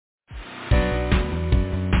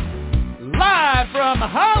from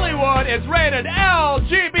Hollywood, it's rated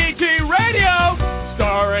LGBT Radio,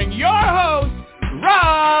 starring your host,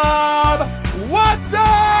 Rob Watson!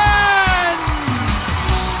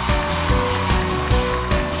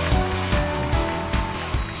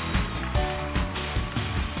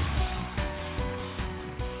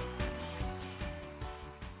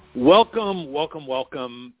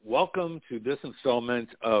 Welcome to this installment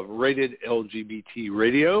of Rated LGBT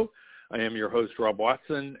Radio. I am your host, Rob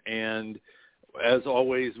Watson, and as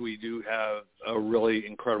always, we do have a really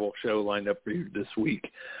incredible show lined up for you this week.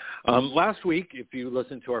 Last week, if you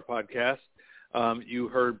listened to our podcast, you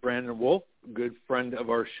heard Brandon Wolf, a good friend of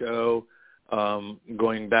our show,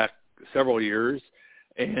 going back several years,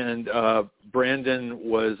 and Brandon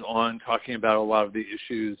was on talking about a lot of the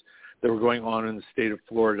issues that were going on in the state of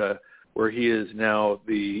Florida, where he is now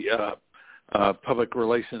the Public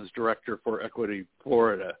Relations Director for Equality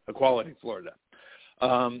Florida.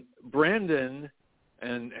 Brandon,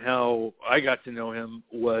 and how I got to know him,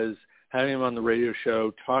 was having him on the radio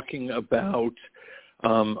show talking about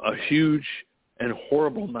a huge and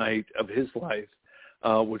horrible night of his life,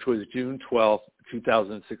 which was June 12th,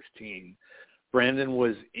 2016. Brandon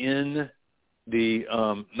was in the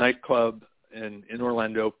nightclub in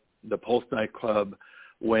Orlando, the Pulse Nightclub,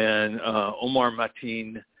 when Omar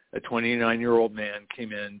Mateen, a 29-year-old man,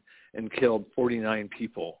 came in and killed 49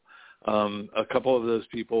 people. A couple of those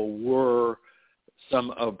people were some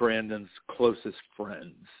of Brandon's closest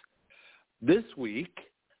friends. This week,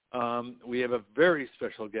 we have a very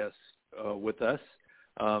special guest with us,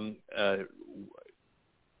 and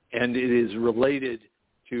it is related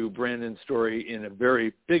to Brandon's story in a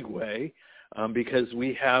very big way, because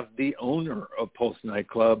we have the owner of Pulse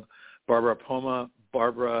Nightclub, Barbara Poma.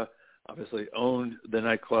 Barbara obviously owned the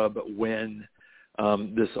nightclub when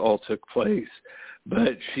this all took place,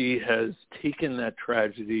 but she has taken that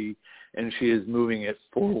tragedy and she is moving it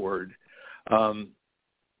forward. The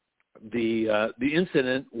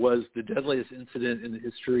incident was the deadliest incident in the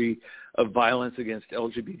history of violence against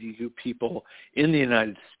LGBTQ people in the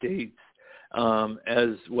United States,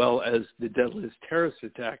 as well as the deadliest terrorist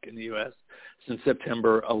attack in the U.S. since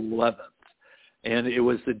September 11th. And it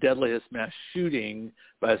was the deadliest mass shooting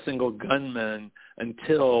by a single gunman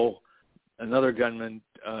until another gunman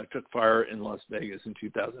took fire in Las Vegas in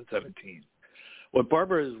 2017. What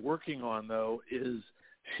Barbara is working on, though, is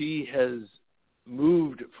she has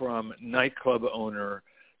moved from nightclub owner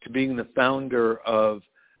to being the founder of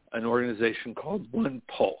an organization called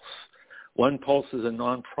onePULSE. onePULSE is a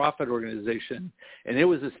nonprofit organization, and it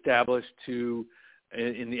was established to,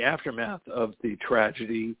 in the aftermath of the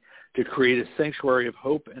tragedy, to create a sanctuary of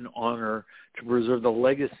hope and honor to preserve the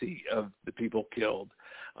legacy of the people killed,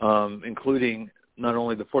 including not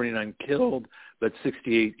only the 49 killed, but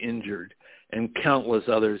 68 injured, and countless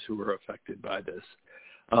others who were affected by this.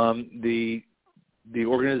 The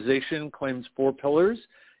organization claims 4 pillars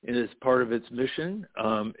as part of its mission.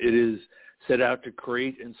 It is set out to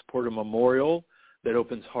create and support a memorial that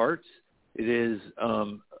opens hearts. It is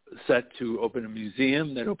set to open a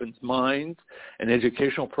museum that opens minds, an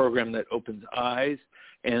educational program that opens eyes,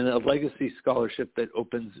 and a legacy scholarship that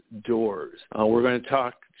opens doors. We're going to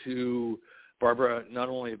talk to Barbara not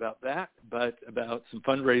only about that, but about some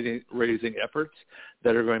fundraising efforts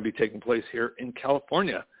that are going to be taking place here in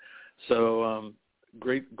California. So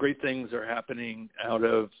great things are happening out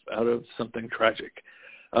of something tragic.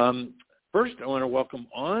 First, I want to welcome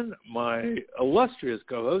on my illustrious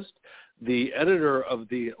co-host, the editor of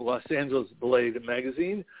the Los Angeles Blade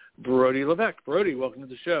magazine, Brody Levesque. Brody, welcome to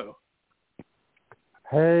the show.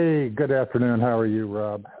 Hey, good afternoon. How are you,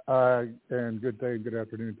 Rob? And good day, good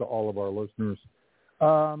afternoon to all of our listeners.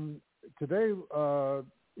 Today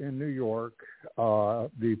in New York,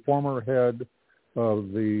 the former head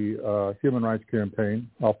of the Human Rights Campaign,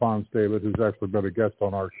 Alphonse David, who's actually been a guest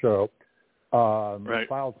on our show,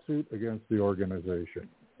 filed suit against the organization.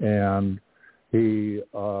 And he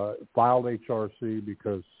filed HRC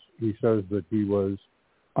because he says that he was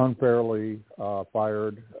unfairly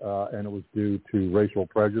fired, and it was due to racial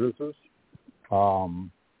prejudices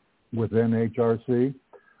within HRC.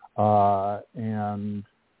 And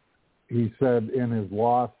he said in his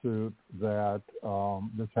lawsuit that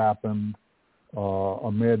this happened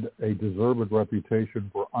amid a deserved reputation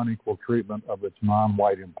for unequal treatment of its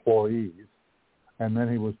non-white employees. And then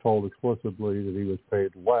he was told explicitly that he was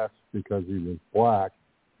paid less because he was black.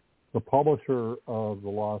 The publisher of the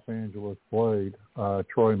Los Angeles Blade,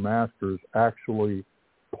 Troy Masters, actually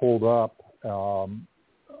pulled up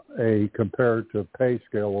a comparative pay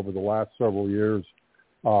scale over the last several years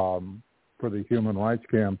for the Human Rights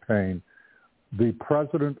Campaign. the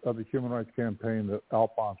president of the Human Rights Campaign that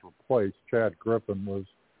Alphonse replaced, Chad Griffin, was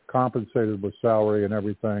compensated with salary and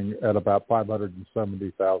everything at about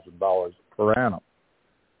 $570,000 per annum.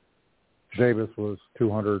 Davis was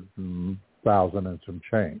 $200,000 and some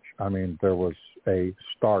change. I mean, there was a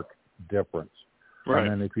stark difference. Right.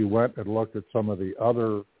 And then if you went and looked at some of the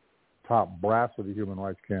other top brass of the Human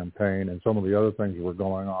Rights Campaign and some of the other things that were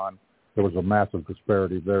going on, there was a massive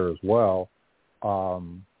disparity there as well.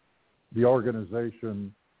 The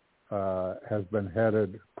organization has been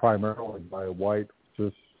headed primarily by white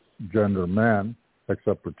cisgender men,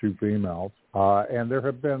 except for two females. And there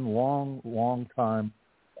have been long time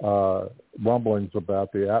rumblings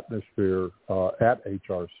about the atmosphere at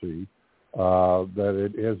HRC, that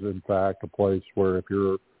it is, in fact, a place where if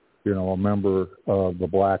you're, a member of the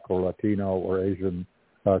Black or Latino or Asian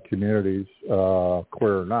communities,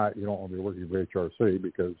 queer or not, you don't want to be working for HRC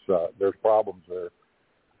because there's problems there.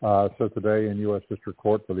 So today in U.S. District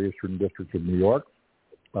Court for the Eastern District of New York,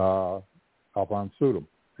 Alphonse sued him.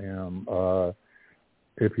 And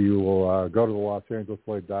if you will go to the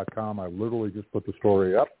LosAngelesBlade.com, I literally just put the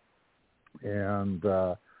story up. And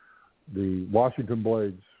the Washington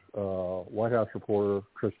Blade's White House reporter,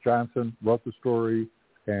 Chris Johnson, wrote the story.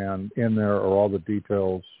 And in there are all the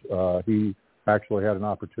details. He actually had an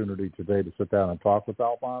opportunity today to sit down and talk with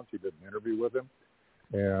Alphonse. He did an interview with him.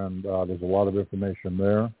 And there's a lot of information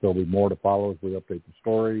there. There'll be more to follow as we update the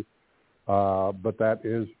story. But that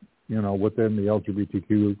is, within the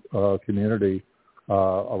LGBTQ community,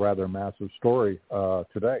 a rather massive story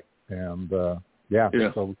today. And, so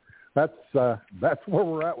that's where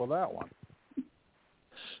we're at with that one.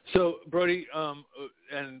 So, Brody,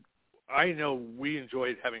 and I know we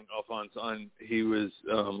enjoyed having Alphonse on. He was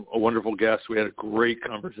a wonderful guest. We had a great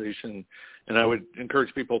conversation, and I would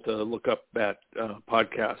encourage people to look up that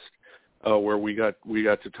podcast where we got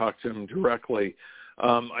to talk to him directly.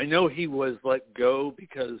 I know he was let go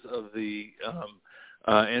because of the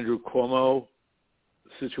Andrew Cuomo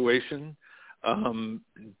situation. Have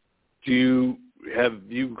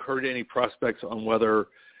you heard any prospects on whether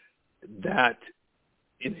that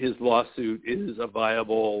in his lawsuit is a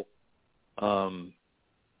viable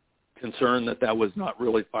concern, that was not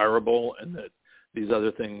really fireable and that these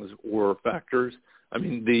other things were factors? I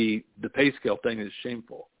mean, the pay scale thing is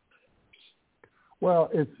shameful. Well,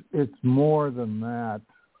 it's more than that.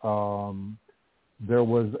 There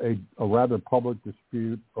was a rather public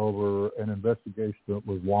dispute over an investigation that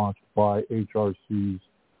was launched by HRC's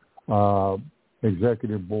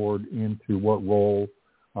executive board into what role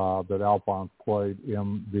that Alphonse played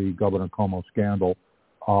in the Governor Cuomo scandal.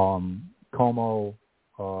 Cuomo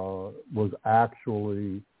was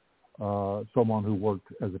actually someone who worked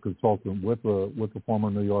as a consultant with the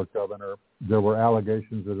former New York governor. There were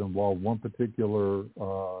allegations that involved one particular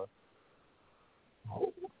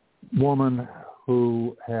woman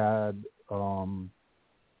who had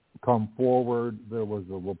come forward. There was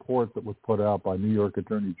a report that was put out by New York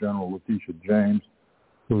Attorney General Letitia James,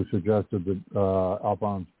 who suggested that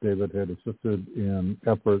Alphonse David had assisted in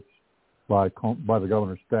efforts by the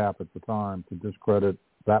governor's staff at the time to discredit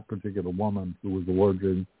that particular woman who was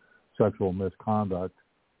alleging sexual misconduct.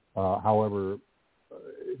 However,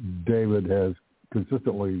 David has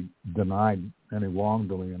consistently denied any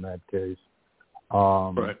wrongdoing in that case.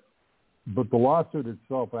 Right. But the lawsuit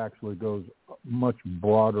itself actually goes much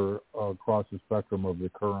broader across the spectrum of the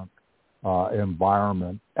current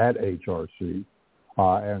environment at HRC.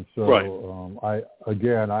 And so right. I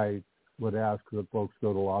would ask that folks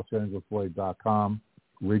go to LosAngelesBlade.com,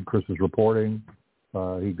 read Chris's reporting.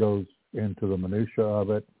 He goes into the minutia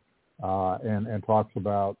of it and talks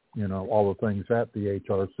about, all the things at the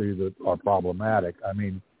HRC that are problematic. I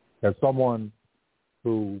mean, as someone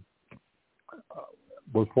who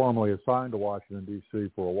was formerly assigned to Washington,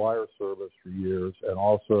 D.C. for a wire service for years, and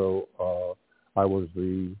also I was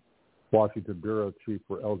the Washington bureau chief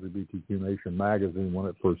for LGBTQ Nation magazine when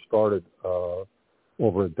it first started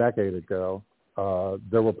over a decade ago.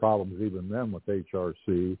 There were problems even then with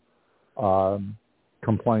HRC,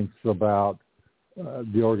 complaints about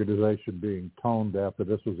the organization being tone deaf, but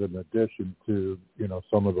this was in addition to,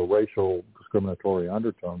 some of the racial discriminatory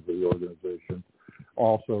undertones of the organization.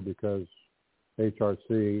 Also because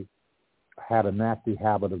HRC had a nasty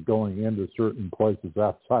habit of going into certain places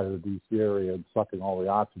outside of the D.C. area and sucking all the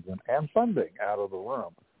oxygen and funding out of the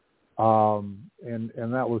room.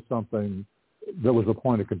 And that was something that was a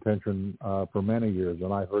point of contention for many years,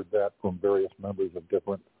 and I heard that from various members of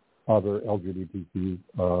different other LGBTQ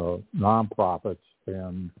nonprofits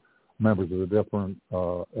and members of the different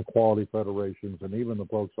equality federations and even the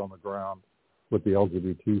folks on the ground with the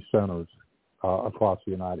LGBT centers across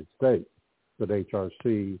the United States. that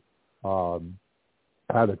HRC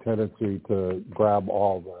had a tendency to grab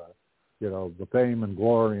all the fame and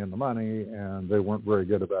glory and the money, and they weren't very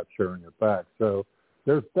good about sharing it back. So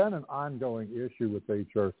there's been an ongoing issue with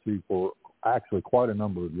HRC for actually quite a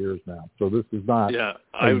number of years now. So this is not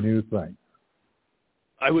a new thing.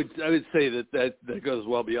 I would say that goes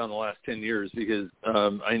well beyond the last 10 years, because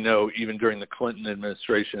I know even during the Clinton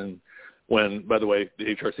administration, when, by the way,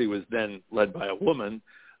 the HRC was then led by a woman,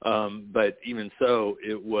 but even so,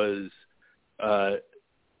 it was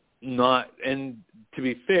not. And to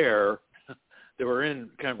be fair, they were in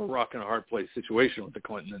kind of a rock and a hard place situation with the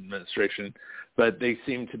Clinton administration, but they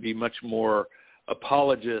seemed to be much more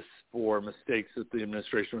apologists for mistakes that the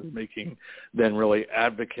administration was making than really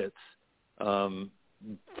advocates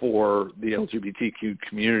for the LGBTQ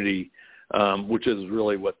community, which is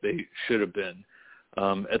really what they should have been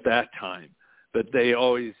at that time. But they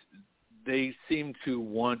seem to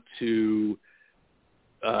want to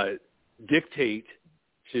dictate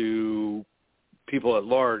to people at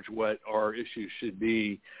large what our issues should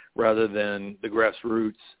be, rather than the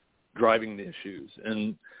grassroots driving the issues.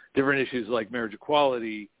 And different issues like marriage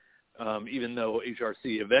equality, even though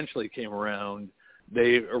HRC eventually came around,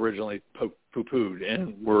 they originally poo-pooed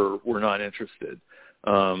and were not interested.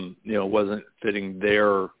 It wasn't fitting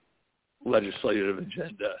their legislative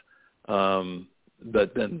agenda.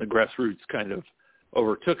 But then the grassroots kind of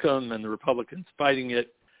overtook them, and the Republicans fighting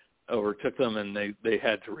it overtook them, and they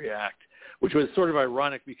had to react, which was sort of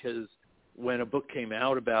ironic, because when a book came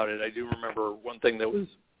out about it, I do remember one thing that was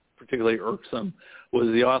particularly irksome was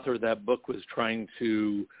the author of that book was trying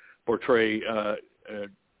to portray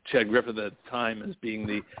Chad Griffith at the time as being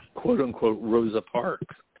the quote-unquote Rosa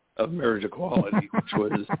Parks of marriage equality, which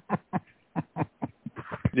was,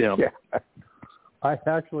 Yeah. I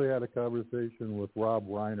actually had a conversation with Rob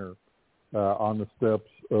Reiner on the steps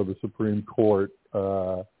of the Supreme Court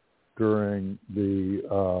during the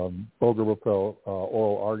Obergefell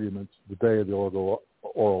oral arguments, the day of the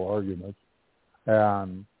oral arguments.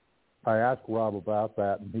 And I asked Rob about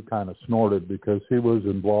that, and he kind of snorted, because he was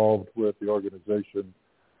involved with the organization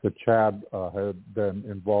that Chad had been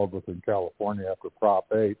involved with in California after Prop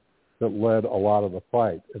 8 that led a lot of the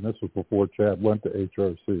fight. And this was before Chad went to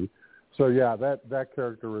HRC. So, yeah, that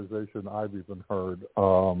characterization I've even heard,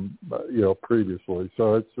 previously.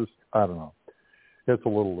 So it's just, I don't know. It's a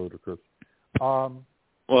little ludicrous.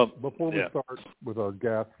 Before we start with our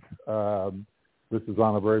guest, this is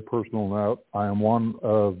on a very personal note. I am one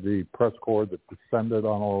of the press corps that descended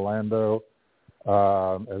on Orlando.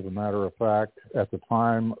 As a matter of fact, at the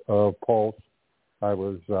time of Pulse, I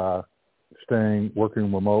was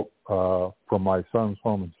working remote from my son's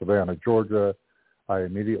home in Savannah, Georgia. I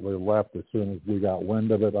immediately left as soon as we got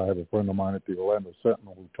wind of it. I have a friend of mine at the Orlando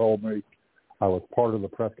Sentinel who told me. I was part of the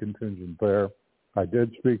press contingent there. I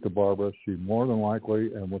did speak to Barbara. She more than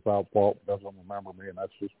likely and without fault doesn't remember me, and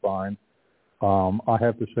that's just fine. I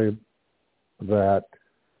have to say that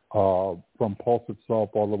from Pulse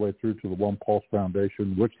itself all the way through to the onePULSE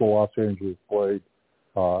Foundation, which the Los Angeles Blade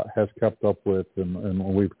has kept up with, and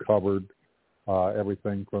we've covered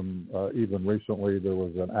everything from even recently there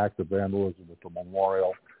was an act of vandalism with the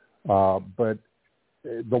memorial. But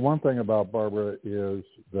the one thing about Barbara is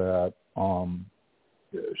that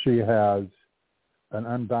she has an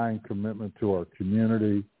undying commitment to our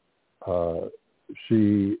community.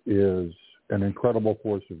 She is an incredible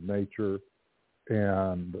force of nature.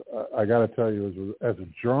 And I got to tell you, as a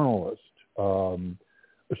journalist,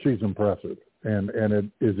 she's impressive. And it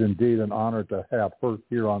is indeed an honor to have her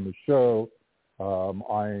here on the show.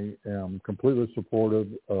 I am completely supportive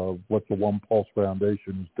of what the onePULSE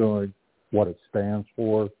Foundation is doing, what it stands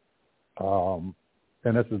for.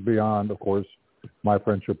 And this is beyond, of course, my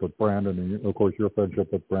friendship with Brandon and, of course, your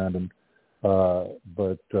friendship with Brandon.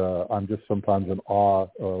 But I'm just sometimes in awe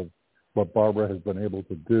of what Barbara has been able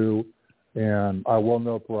to do. And I will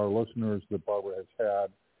note for our listeners that Barbara has had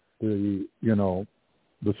the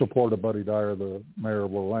support of Buddy Dyer, the mayor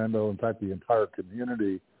of Orlando, in fact, the entire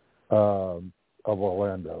community of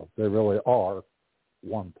Orlando. They really are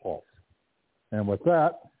onePULSE. And with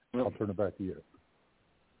that, I'll turn it back to you.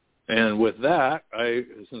 And with that,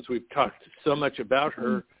 since we've talked so much about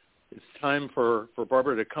her, it's time for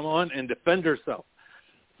Barbara to come on and defend herself.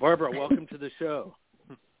 Barbara, welcome to the show.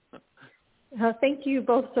 Thank you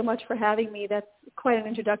both so much for having me. That's quite an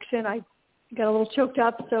introduction. I got a little choked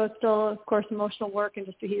up, so it's still, of course, emotional work, and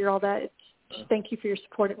just to hear all that, thank you for your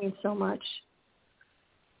support. It means so much.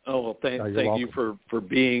 Oh, well, thank you for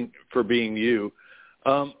being you.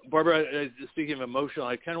 Barbara, speaking of emotional,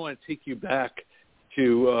 I kind of want to take you back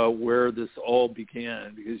to where this all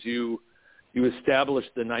began, because you you established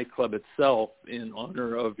the nightclub itself in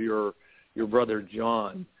honor of your brother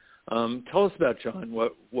John. Tell us about John.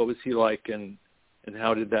 What was he like, and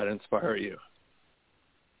how did that inspire you?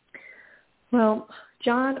 Well,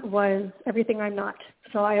 John was everything I'm not.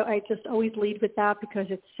 So I just always lead with that because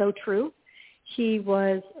it's so true. He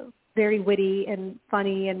was very witty and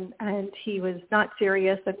funny, and he was not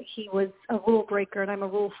serious, and he was a rule breaker, and I'm a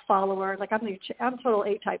rule follower. Like, I'm total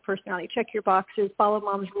A-type personality. Check your boxes, follow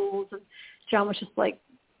mom's rules. And John was just like,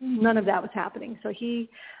 none of that was happening. So he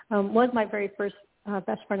was my very first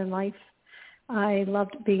best friend in life. I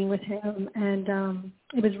loved being with him, and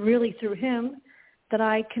it was really through him that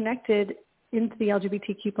I connected into the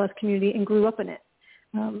LGBTQ plus community and grew up in it,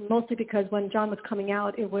 mostly because when John was coming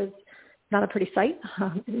out, it was not a pretty sight.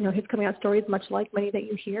 His coming out story is much like many that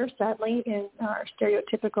you hear, sadly, in our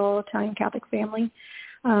stereotypical Italian Catholic family.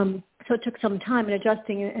 So it took some time in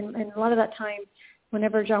adjusting, and a lot of that time,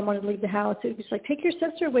 whenever John wanted to leave the house, it was like, take your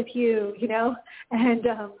sister with you, and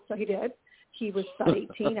so he did. He was about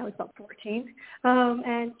 18. I was about 14.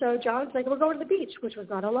 And so John was like, we're going to the beach, which was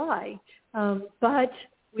not a lie. But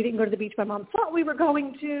we didn't go to the beach my mom thought we were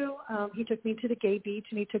going to. He took me to the gay beach,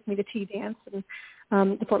 and he took me to tea dance and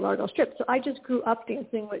the Fort Lauderdale Strip. So I just grew up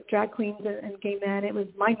dancing with drag queens and gay men. It was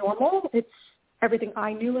my normal. It's everything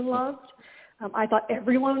I knew and loved. I thought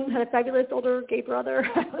everyone had a fabulous older gay brother.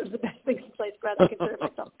 It was the best thing since sliced bread. I consider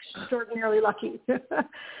myself extraordinarily lucky.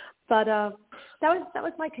 But that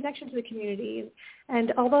was my connection to the community.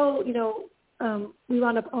 And although, we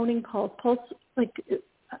wound up owning Pulse,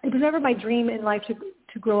 it was never my dream in life to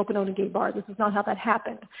grow up and own a gay bar. This is not how that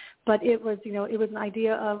happened. But it was, it was an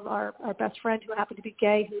idea of our best friend who happened to be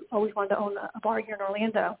gay, who always wanted to own a bar here in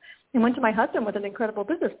Orlando, and went to my husband with an incredible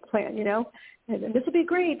business plan, and this will be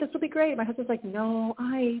great. This will be great. My husband's like, no,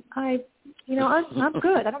 I'm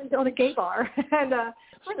good. I don't need to own a gay bar. And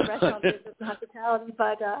we're in the restaurant business and hospitality,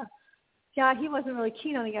 but yeah, he wasn't really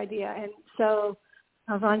keen on the idea. And so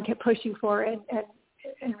Ron kept pushing for it, and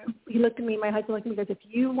he looked at me, my husband looked at me and goes, if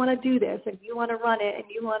you want to do this and you want to run it and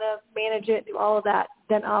you want to manage it, do all of that,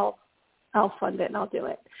 then I'll fund it and I'll do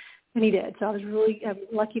it. And he did. So I was really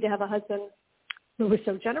lucky to have a husband who was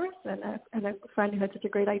so generous and a friend who had such a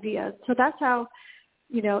great idea. So that's how,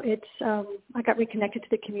 I got reconnected to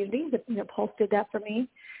the community. Pulse did that for me.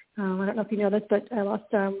 I don't know if you know this, but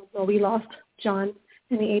we lost John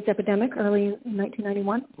in the AIDS epidemic early in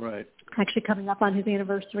 1991. Right. Actually coming up on his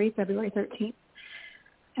anniversary, February 13th.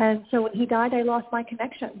 And so when he died, I lost my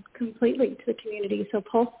connection completely to the community. So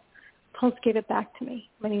Pulse gave it back to me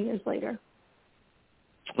many years later.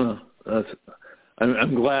 Well,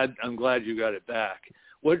 I'm glad you got it back.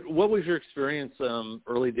 What was your experience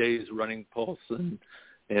early days running Pulse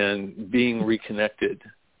and being reconnected?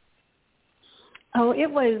 Oh, it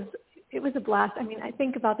was a blast. I mean, I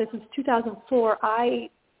think about this since 2004. I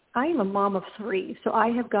am a mom of three, so I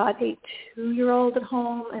have got a 2-year-old at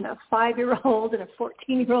home and a 5-year-old and a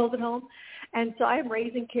 14-year-old at home. And so I'm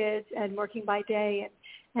raising kids and working by day.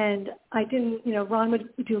 And I didn't, Ron would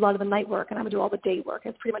do a lot of the night work and I would do all the day work.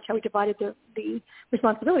 That's pretty much how we divided the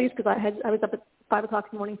responsibilities because I was up at 5 o'clock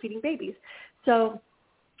in the morning feeding babies. So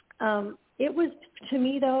it was, to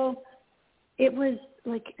me, though, it was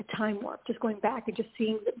like a time warp, just going back and just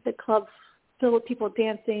seeing the club filled with people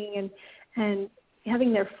dancing and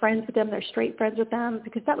having their friends with them, their straight friends with them,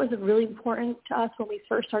 because that was really important to us when we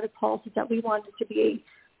first started Pulse, is that we wanted it to be a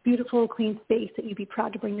beautiful, clean space that you'd be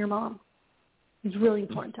proud to bring your mom. It was really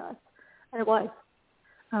important to us, and it was.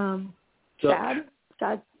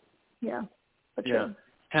 Sad, yeah. But yeah. true.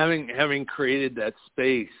 Having created that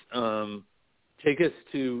space, take us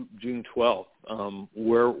to June 12th.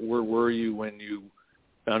 Where were you when you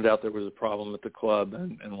found out there was a problem at the club,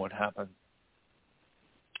 and what happened?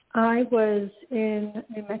 I was in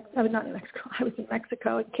New Mexico. I was not in Mexico. I was in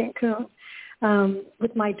Mexico, in Cancun,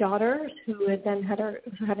 with my daughter, who had then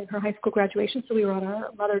having her high school graduation. So we were on a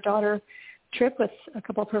mother-daughter trip with a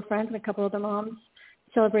couple of her friends and a couple of the moms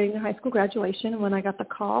celebrating their high school graduation. And when I got the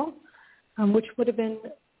call, which would have been,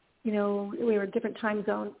 we were in different time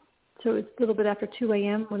zones, so it was a little bit after 2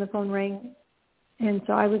 a.m. when the phone rang. And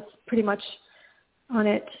so I was pretty much on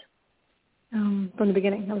it from the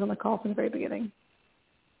beginning. I was on the call from the very beginning.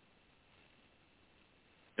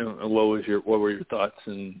 And what were your thoughts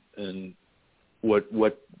and what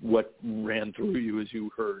ran through you as you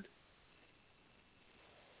heard?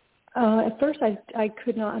 At first, I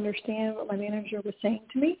could not understand what my manager was saying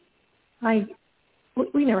to me.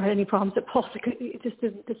 We never had any problems at Pulse.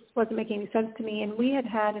 This wasn't making any sense to me. And we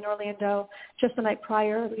had in Orlando just the night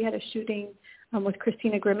prior, we had a shooting with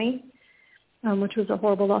Christina Grimmie, which was a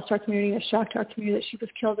horrible loss to our community, a shock to our community that she was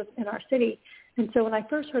killed in our city. And so when I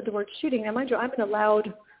first heard the word shooting, now mind you, I'm in a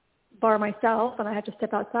loud bar myself, and I had to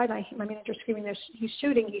step outside, and I hear my manager screaming, he's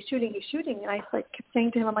shooting, he's shooting, he's shooting. And I kept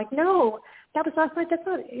saying to him, I'm like, no, that was last night. That's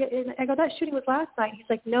not it. And I go, that shooting was last night. He's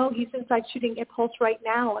like, no, he's inside shooting at Pulse right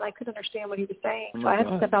now. And I couldn't understand what he was saying. So I had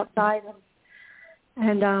to step outside,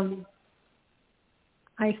 and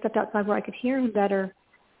I stepped outside where I could hear him better,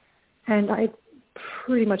 and I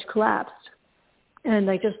pretty much collapsed. And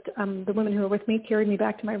I just, the women who were with me carried me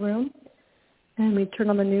back to my room, and we turned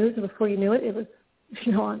on the news, and before you knew it, it was,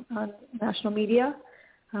 on national media.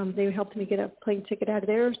 They helped me get a plane ticket out of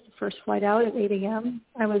there. It was the first flight out at 8 a.m.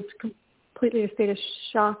 I was completely in a state of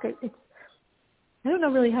shock. I don't know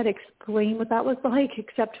really how to explain what that was like,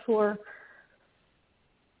 except for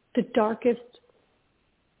the darkest,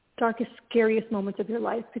 scariest moments of your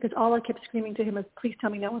life, because all I kept screaming to him is, please tell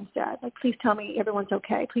me no one's dead. Like, please tell me everyone's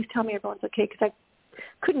okay. Please tell me everyone's okay, because I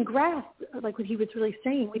couldn't grasp like what he was really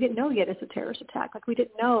saying. We didn't know yet it's a terrorist attack. Like, we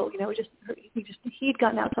didn't know, he'd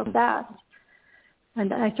gotten out so fast.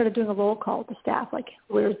 And I started doing a roll call with the staff, like,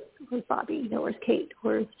 where's Bobby? Where's Kate?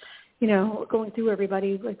 Where's, going through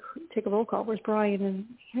everybody, like, take a roll call. Where's Brian? And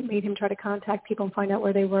I made him try to contact people and find out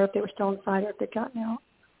where they were, if they were still inside or if they'd gotten out.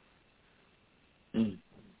 Mm.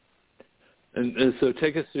 And so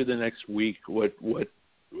take us through the next week.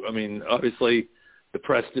 Obviously the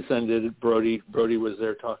press descended. Brody was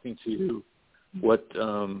there talking to you. What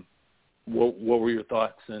were your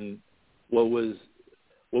thoughts, and what was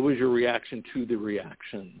your reaction to the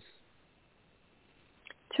reactions?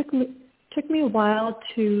 Took me a while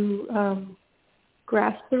to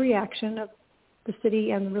grasp the reaction of the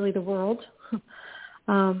city and really the world.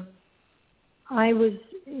 I was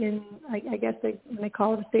in, I guess they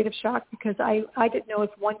call it a state of shock, because I didn't know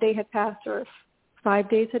if one day had passed or if 5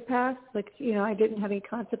 days had passed. Like, I didn't have any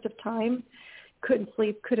concept of time, couldn't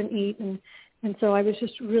sleep, couldn't eat. And so I was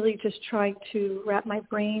just really just trying to wrap my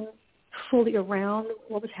brain fully around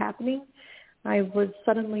what was happening. I was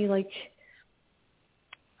suddenly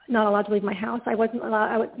not allowed to leave my house. I wasn't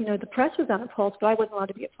allowed, the press was out at Pulse, but I wasn't allowed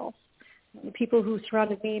to be at Pulse. The people who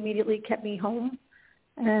surrounded me immediately kept me home.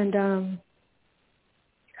 And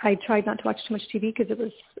I tried not to watch too much TV because it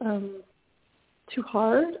was too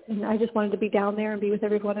hard, and I just wanted to be down there and be with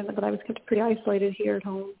everyone, but I was kept pretty isolated here at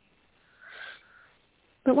home.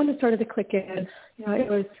 But when it started to click in,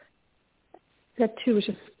 that too was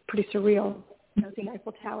just pretty surreal. Seeing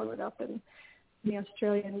Eiffel Tower lit up, and the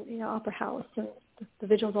Australian Opera House, and the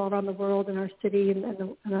visuals all around the world in our city and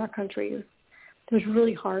our country. It was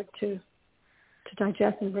really hard to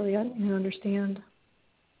digest and really understand.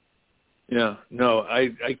 Yeah, no, I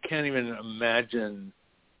can't even imagine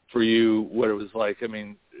for you what it was like. I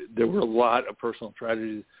mean, there were a lot of personal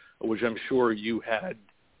tragedies, which I'm sure you had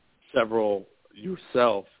several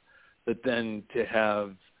yourself, but then to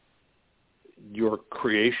have your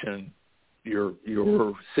creation, your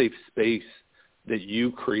safe space that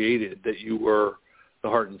you created, that you were the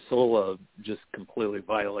heart and soul of, just completely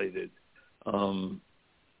violated.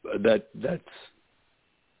 That's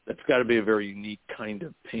got to be a very unique kind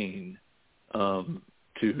of pain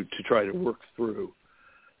to try to work through.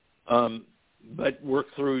 But work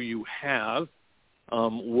through you have.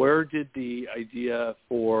 Where did the idea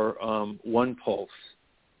for onePULSE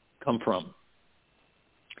come from?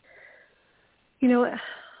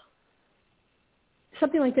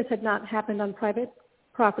 Something like this had not happened on private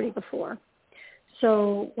property before.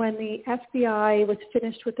 So when the FBI was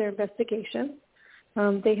finished with their investigation,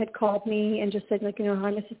 they had called me and just said, hi,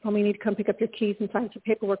 Mrs. Poma, you need to come pick up your keys and sign some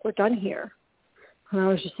paperwork. We're done here. And I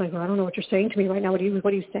was just like, well, I don't know what you're saying to me right now. What are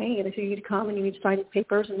you saying? And they said, you need to come and you need to sign these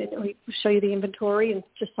papers, and then we show you the inventory and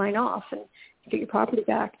just sign off and get your property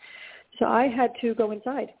back. So I had to go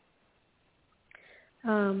inside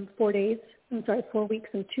 4 weeks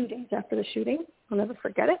and 2 days after the shooting. I'll never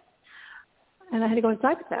forget it. And I had to go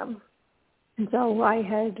inside with them. And so I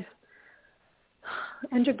had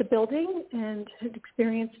entered the building and had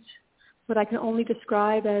experienced what I can only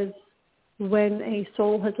describe as when a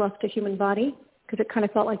soul has left a human body, because it kind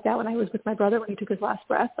of felt like that when I was with my brother when he took his last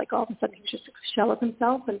breath. Like all of a sudden he was just a shell of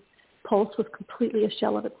himself, and Pulse was completely a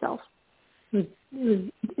shell of itself. It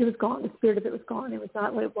was gone. The spirit of it was gone. It was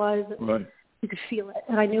not what it was. Right. You could feel it.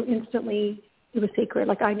 And I knew instantly it was sacred.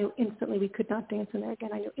 Like I knew instantly we could not dance in there again.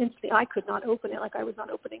 I knew instantly I could not open it, like I was not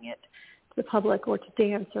opening it to the public or to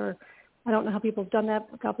dance, or I don't know how people have done that,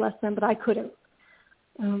 God bless them, but I couldn't.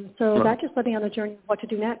 So that just led me on the journey of what to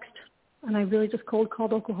do next. And I really just cold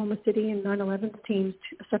called Oklahoma City and 9/11 teams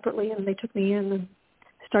separately, and they took me in and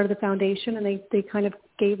started the foundation, and they kind of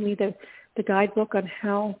gave me the guidebook on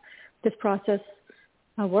how this process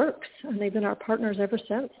works, and they've been our partners ever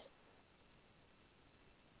since.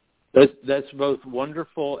 That's both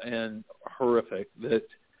wonderful and horrific that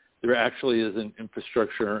there actually is an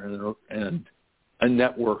infrastructure and a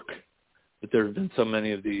network, that there have been so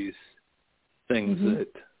many of these things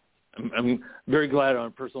that I'm very glad on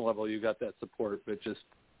a personal level you got that support, but just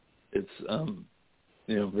it's,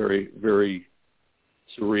 very, very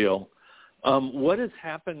surreal. What has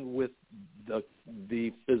happened with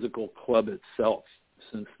the physical club itself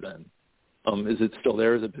since then? Is it still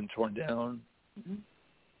there? Has it been torn down?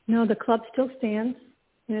 No, the club still stands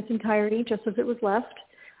in its entirety, just as it was left.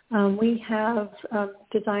 We have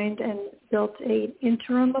designed and built an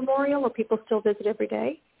interim memorial where people still visit every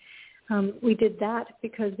day. We did that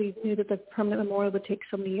because we knew that the permanent memorial would take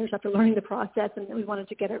so many years after learning the process, and we wanted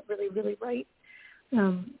to get it really, really right.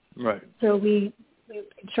 Right. So we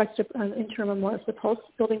constructed an interim memorial. So the Pulse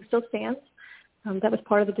building still stands. That was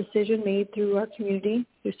part of the decision made through our community,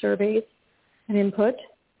 through surveys and input.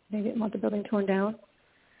 They didn't want the building torn down.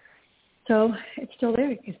 So it's still there.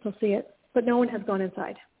 You can still see it. But no one has gone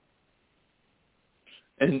inside.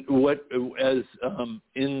 And what, as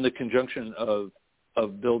in the conjunction of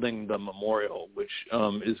building the memorial, which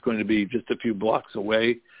is going to be just a few blocks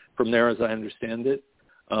away from there, as I understand it,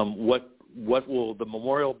 what will the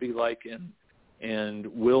memorial be like, and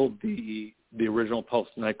will the original Pulse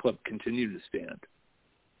Nightclub continue to stand?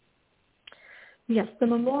 Yes, the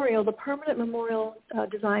memorial, the permanent memorial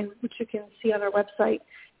design, which you can see on our website,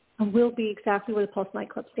 will be exactly where the Pulse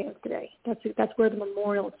Nightclub stands today. That's where the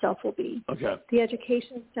memorial itself will be. Okay. The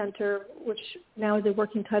Education Center, which now is a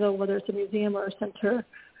working title, whether it's a museum or a center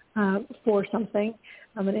for something,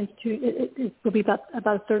 an institute, it will be about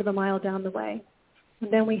a third of a mile down the way.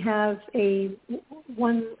 And then we have a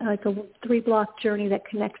 3-block journey that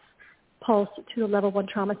connects Pulse to the Level 1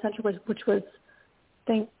 Trauma Center, which was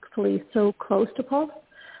thankfully so close to Pulse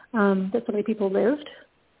that so many people lived.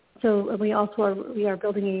 So we are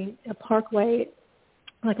building a parkway,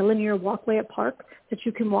 like a linear walkway at Park that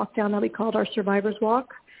you can walk down. That we called our Survivors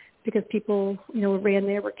Walk, because people, ran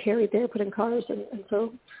there, were carried there, put in cars, and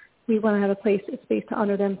so we want to have a space to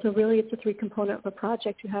honor them. So really, it's a 3-component of a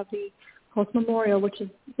project. You have the Pulse Memorial, which has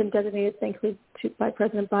been designated, thankfully, by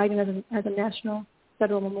President Biden as a national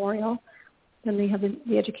federal memorial. Then we have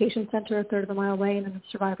the Education Center a third of a mile away, and then the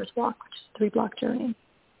Survivors Walk, which is a 3-block journey.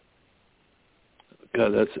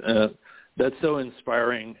 God, that's so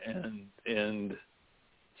inspiring and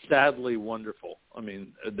sadly wonderful. I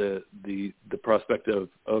mean, the prospect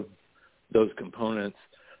of those components.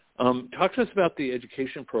 Talk to us about the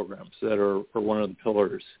education programs that are one of the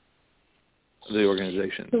pillars of the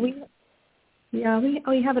organization. So we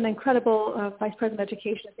have an incredible Vice President of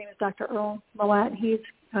Education. His name is Dr. Earl Mowat. He's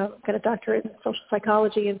got a doctorate in social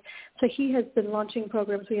psychology, and so he has been launching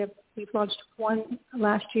programs. We've launched one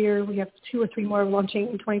last year. We have 2 or 3 more launching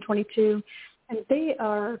in 2022, and they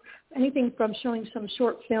are anything from showing some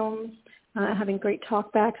short films, having great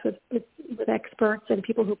talkbacks with experts and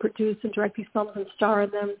people who produce and direct these films and star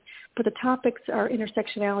in them. But the topics are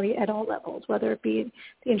intersectionality at all levels, whether it be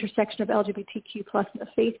the intersection of LGBTQ plus in the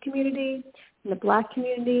faith community, in the Black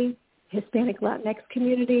community, Hispanic Latinx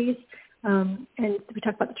communities, and we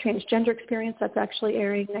talk about the transgender experience. That's actually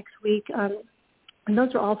airing next week. And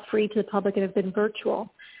those are all free to the public and have been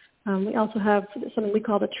virtual. We also have something we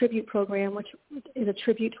call the Tribute Program, which is a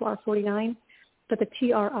tribute to R49, but the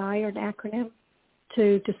TRI, or an acronym,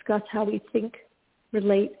 to discuss how we think,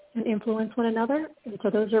 relate, and influence one another. And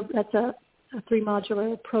so that's a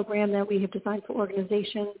 3-modular program that we have designed for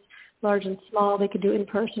organizations, large and small. They can do in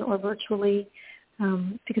person or virtually,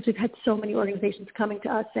 because we've had so many organizations coming to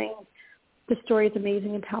us saying, this story is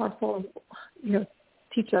amazing and powerful, and,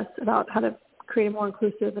 teach us about how to create a more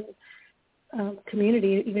inclusive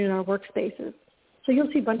community, even in our workspaces. So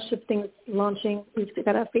you'll see a bunch of things launching. We've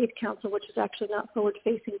got a faith council, which is actually not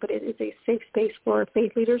forward-facing, but it is a safe space for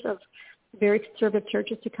faith leaders of very conservative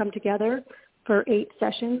churches to come together for 8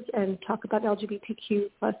 sessions and talk about LGBTQ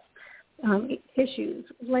plus issues,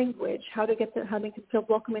 language, how they can feel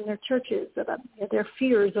welcome in their churches, about their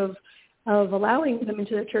fears of allowing them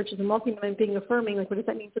into their churches and welcoming them and being affirming. Like, what does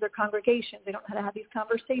that mean for their congregation? They don't know how to have these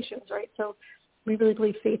conversations, right? So we really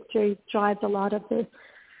believe faith drives a lot of the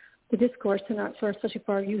discourse, especially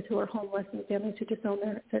for our youth who are homeless and families who disown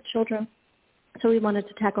their children. So we wanted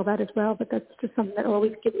to tackle that as well, but that's just something that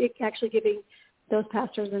always actually giving those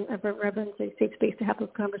pastors and reverends a safe space to have those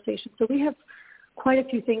conversations. So we have quite a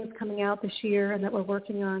few things coming out this year and that we're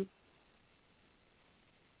working on.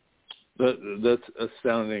 That's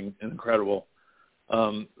astounding and incredible.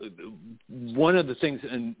 One of the things,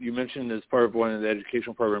 and you mentioned as part of one of the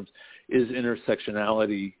educational programs, is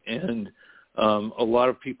intersectionality. And a lot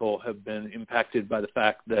of people have been impacted by the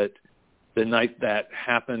fact that the night that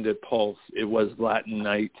happened at Pulse, it was Latin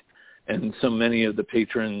night, and so many of the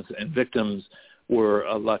patrons and victims were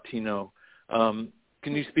Latino. Can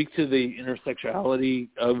you speak to the intersectionality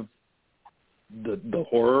of the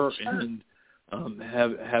horror? Sure. And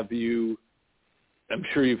have you? I'm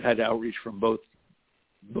sure you've had outreach from both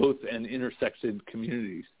and intersected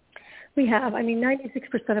communities. We have. I mean,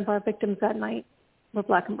 96% of our victims that night were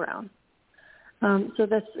Black and brown. So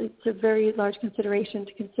it's a very large consideration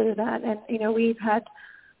to consider that. And, you know, we've had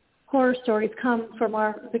horror stories come from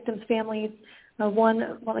our victims' families.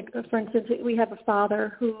 For instance, we have a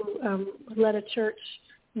father who led a church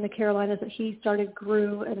in the Carolinas that he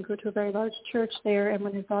grew to a very large church there. And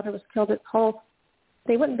when his daughter was killed at Pulse,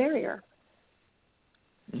 they wouldn't bury her.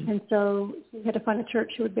 And so he had to find a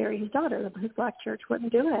church who would bury his daughter. His Black church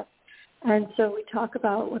wouldn't do it. And so we talk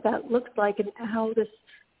about what that looks like and how the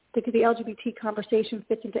LGBT conversation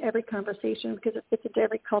fits into every conversation, because it fits into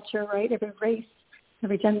every culture, right? Every race,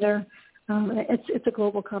 every gender. It's a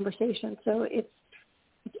global conversation. So it's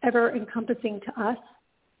ever encompassing to us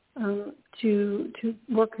to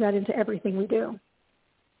work that into everything we do.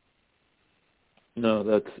 No,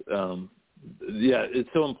 that's it's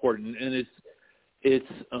so important, and it's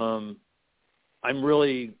I'm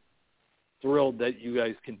really thrilled that you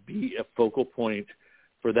guys can be a focal point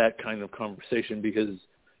for that kind of conversation, because,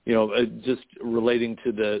 you know, just relating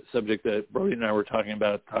to the subject that Brody and I were talking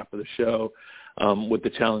about at the top of the show, with the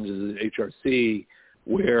challenges at HRC,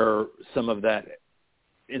 where some of that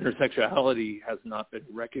intersectionality has not been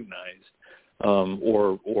recognized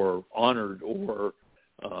or honored or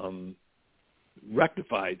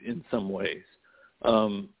rectified in some ways.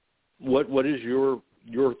 What is your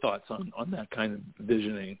thoughts on that kind of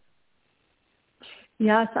visioning?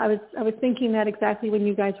 Yes, I was thinking that exactly when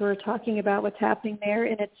you guys were talking about what's happening there,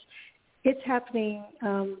 and it's happening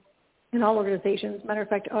in all organizations. Matter of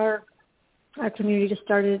fact, our community just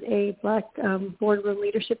started a Black Boardroom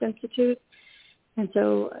Leadership Institute, and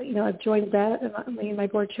so, you know, I've joined that, and me and my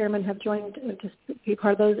board chairman have joined to be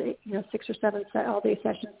part of those, 6 or 7 all-day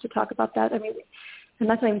sessions to talk about that. I mean, and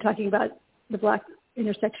that's not even talking about the Black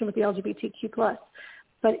intersection with the LGBTQ plus,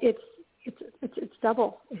 but it's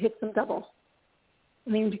double. It hits them double. I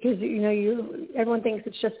mean, because, everyone thinks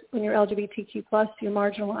it's just when you're LGBTQ plus, you're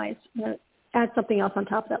marginalized. Add something else on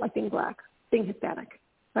top of that, like being Black, being Hispanic,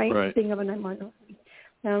 right? Being of a minority.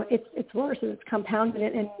 Now, it's worse, and it's compounded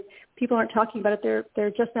it, and people aren't talking about it. They're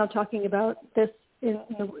just now talking about this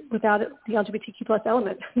without the LGBTQ plus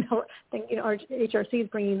element. Our HRC is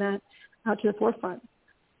bringing that out to the forefront.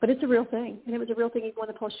 But it's a real thing, and it was a real thing even when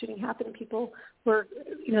the Pulse shooting happened, and people were,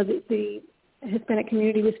 the Hispanic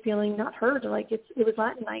community was feeling not heard, like it was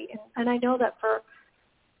Latin night. And I know that for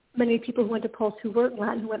many people who went to Pulse who weren't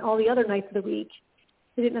Latin, who went all the other nights of the week,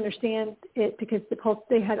 they didn't understand it because the Pulse,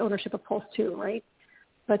 they had ownership of Pulse too, right?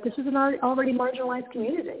 But this was an already marginalized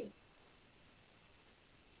community.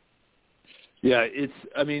 Yeah,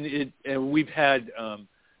 and we've had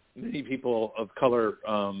many people of color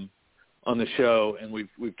on the show, and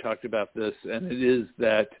we've talked about this, and it is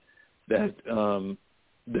that they're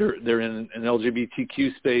in an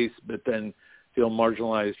LGBTQ space, but then feel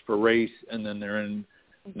marginalized for race, and then they're in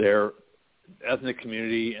their ethnic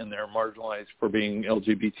community and they're marginalized for being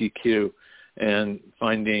LGBTQ, and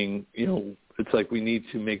finding, it's like we need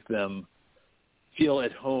to make them feel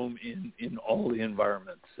at home in all the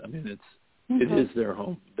environments. I mean, it is their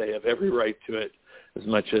home. They have every right to it as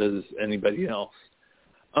much as anybody else.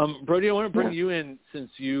 Brody, I want to bring you in,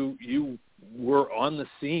 since you were on the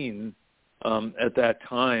scene at that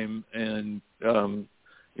time, and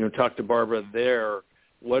talked to Barbara there.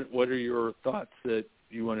 What are your thoughts that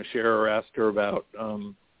you want to share or ask her about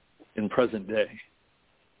in present day?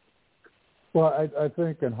 Well, I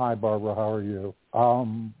think, and hi, Barbara, how are you?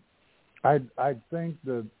 I think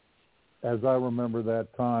that, as I remember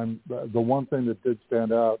that time, the one thing that did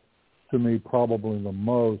stand out to me probably the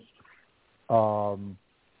most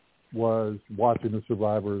was watching the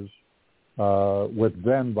survivors with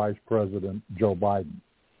then Vice President Joe Biden.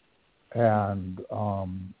 And,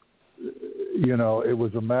 it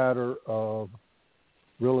was a matter of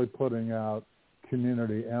really putting out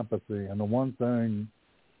community empathy. And the one thing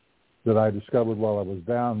that I discovered while I was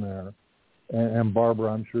down there, and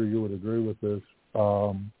Barbara, I'm sure you would agree with this,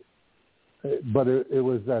 but it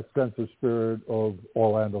was that sense of spirit of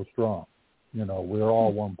Orlando Strong. We're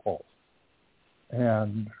all one pulse.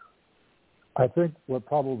 And I think what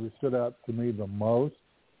probably stood out to me the most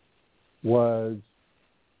was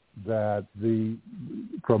that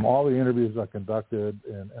from all the interviews I conducted,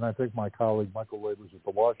 and I think my colleague Michael Labors at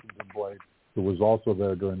the Washington Blade, who was also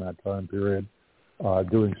there during that time period,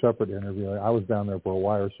 doing separate interviewing. I was down there for a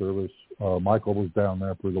wire service. Michael was down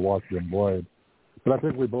there for the Washington Blade. But I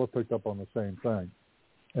think we both picked up on the same thing.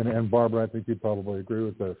 And Barbara, I think you probably agree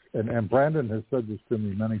with this. And Brandon has said this to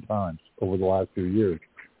me many times over the last few years.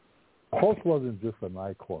 Pulse wasn't just a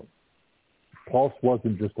nightclub. Pulse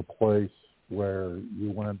wasn't just a place where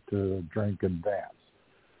you went to drink and dance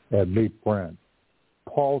and meet friends.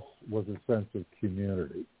 Pulse was a sense of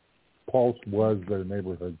community. Pulse was their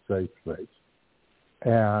neighborhood safe space.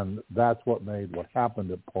 And that's what made what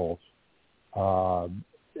happened at Pulse,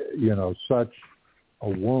 such a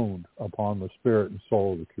wound upon the spirit and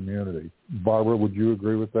soul of the community. Barbara, would you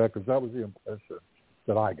agree with that? Because that was the impression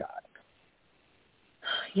that I got.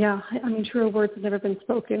 Yeah, I mean, truer words have never been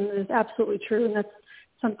spoken. It's absolutely true, and that's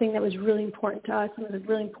something that was really important to us, and it was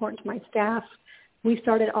really important to my staff. We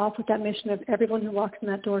started off with that mission of everyone who walks in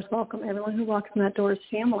that door is welcome. Everyone who walks in that door is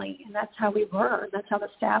family, and that's how we were. That's how the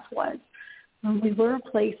staff was. We were a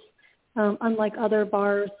place, unlike other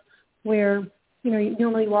bars, where you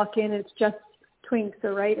normally walk in and it's just twinks,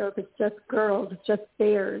 or if it's just girls, it's just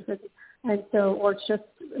bears, and so, or it's just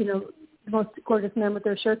the most gorgeous men with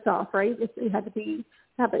their shirts off, right? It had to be.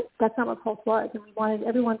 Yeah, but that's not what Pulse was, and we wanted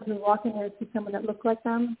everyone to walk in there and see someone that looked like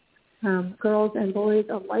them. Girls and boys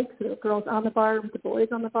alike, so there were girls on the bar with the boys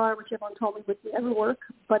on the bar, which everyone told me would never work,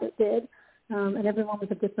 but it did. And everyone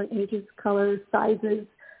was of different ages, colors, sizes,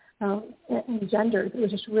 and genders. It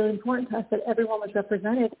was just really important to us that everyone was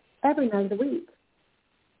represented every night of the week.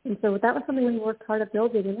 And so that was something we worked hard at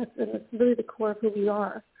building, and that's really the core of who we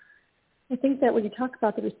are. I think that when you talk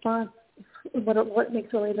about the response, what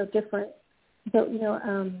makes Orlando different, so,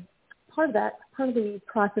 part of the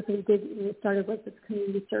process that we did when we started was this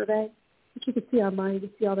community survey, which you could see online. You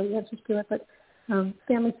could see all the answers to it. But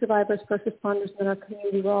family survivors, first responders in our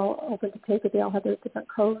community were all open to take it. They all had their different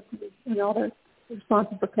codes, and all their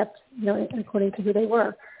responses were kept, according to who they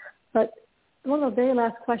were. But one of the very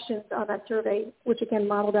last questions on that survey, which again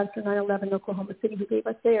modeled after 9/11 in Oklahoma City, who gave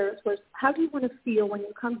us theirs, was, how do you want to feel when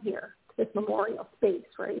you come here to this memorial space,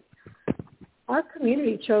 right? Our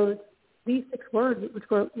community chose these 6 words, which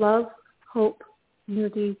were love, hope,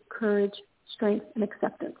 unity, courage, strength, and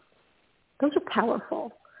acceptance. Those are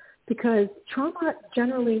powerful because trauma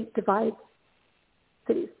generally divides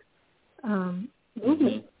cities.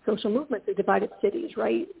 Movements, social movements have divided cities,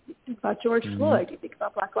 right? You think about George Floyd, you think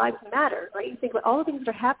about Black Lives Matter, right? You think about all the things that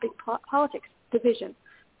are happening, politics, division.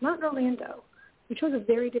 Not in Orlando. We chose a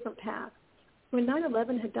very different path. When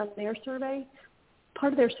 9/11 had done their survey,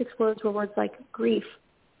 part of their 6 words were words like grief,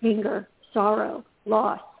 anger, sorrow,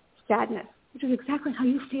 loss, sadness, which is exactly how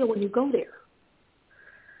you feel when you go there.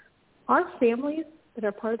 Our families that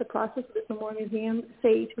are part of the process of this Memorial Museum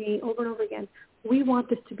say to me over and over again, we want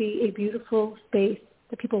this to be a beautiful space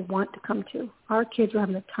that people want to come to. Our kids are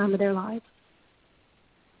having the time of their lives.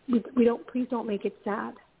 Please don't make it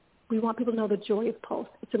sad. We want people to know the joy of Pulse.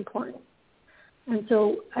 It's important. And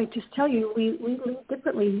so I just tell you, we live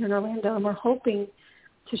differently here in Orlando, and we're hoping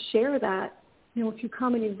to share that. If you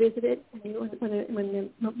come and you visit it, and when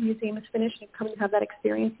the museum is finished, and you come and have that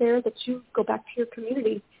experience there, that you go back to your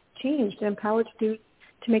community changed and empowered to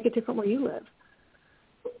make it different where you live.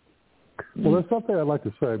 Well, that's something I'd like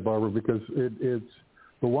to say, Barbara, because it's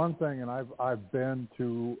the one thing, and I've been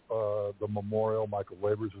to the memorial. Michael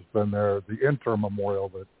Labors has been there, the interim memorial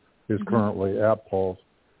that is currently at Pulse.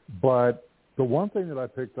 But the one thing that I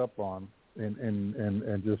picked up on,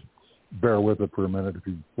 and just bear with it for a minute, if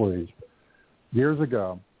you please. Years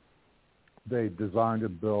ago, they designed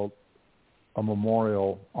and built a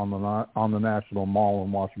memorial on the National Mall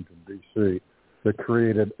in Washington, D.C. that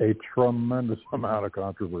created a tremendous amount of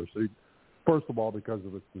controversy. First of all, because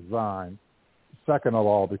of its design. Second of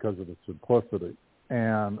all, because of its simplicity.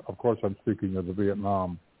 And, of course, I'm speaking of the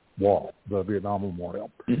Vietnam Wall, the Vietnam Memorial.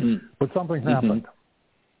 But something happened.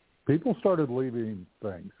 People started leaving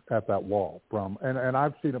things at that wall and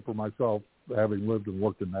I've seen it for myself, having lived and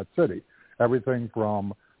worked in that city. Everything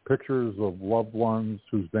from pictures of loved ones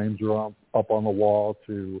whose names are up on the wall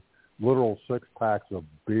to literal 6-packs of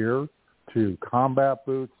beer to combat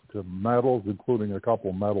boots to medals, including a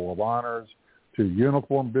couple Medal of Honors, to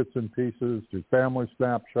uniform bits and pieces, to family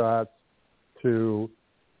snapshots, to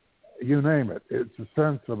you name it. It's a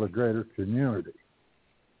sense of a greater community.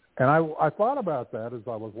 And I thought about that as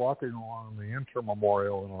I was walking along the Inter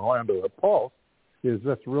Memorial in Orlando at Pulse, is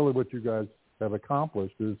that's really what you guys have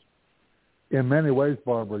accomplished is, in many ways,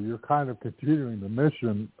 Barbara, you're kind of continuing the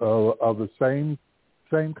mission of the same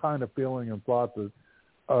kind of feeling and thought that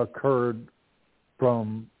occurred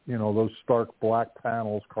from, those stark black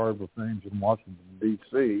panels carved with names in Washington,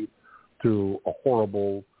 D.C. to a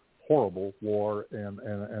horrible horrible war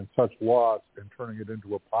and such loss and turning it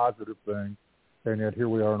into a positive thing. And yet here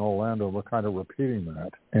we are in Orlando, and we're kind of repeating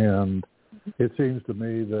that. And it seems to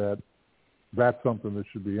me that that's something that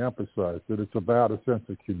should be emphasized, that it's about a sense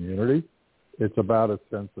of community. It's about a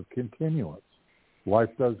sense of continuance. Life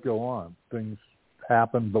does go on. Things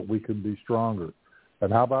happen, but we can be stronger.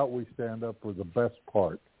 And how about we stand up for the best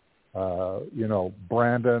part?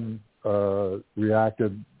 Brandon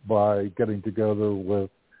reacted by getting together with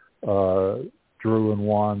Drew and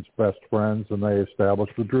Juan's best friends, and they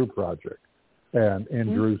established the Drew Project, and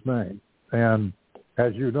in Drew's name. And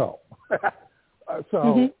as you know,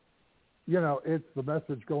 it's the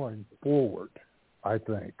message going forward, I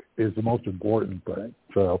think, is the most important thing.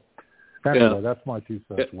 So anyway, that's my 2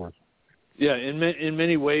 cents worth. Yeah, in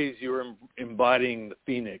many ways, you're embodying the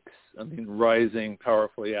phoenix. I mean, rising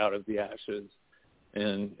powerfully out of the ashes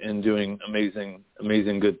and doing amazing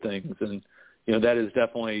good things. And that is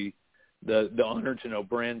definitely the honor to know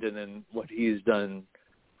Brandon and what he's done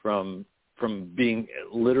from being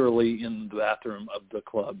literally in the bathroom of the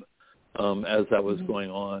club as that was going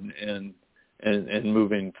on and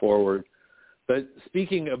moving forward. But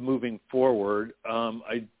speaking of moving forward,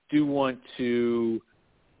 I do want to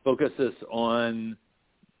focus this on,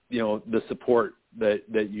 the support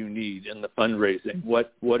that you need and the fundraising.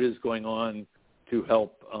 What is going on to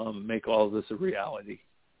help make all of this a reality?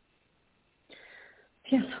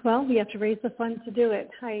 Yes, well, we have to raise the funds to do it.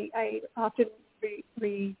 I often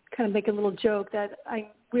we kind of make a little joke that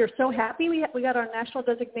we are so happy we got our national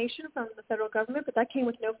designation from the federal government, but that came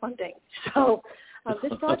with no funding. So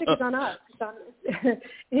this project is on us.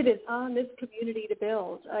 It is on this community to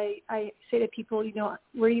build. I say to people,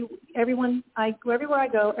 everywhere I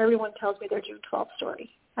go, everyone tells me their June 12th story.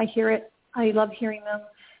 I hear it. I love hearing them.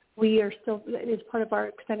 It is part of our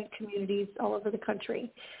extended communities all over the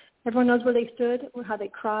country. Everyone knows where they stood, how they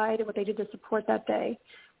cried, and what they did to support that day.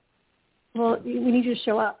 Well, we need you to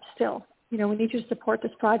show up still. We need you to support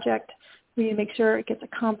this project. We need to make sure it gets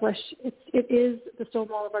accomplished. It is the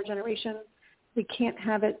Stonewall of our generation. We can't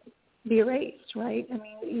have it be erased, right? I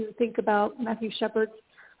mean, you think about Matthew Shepard's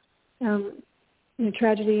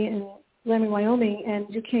tragedy in Laramie, Wyoming, and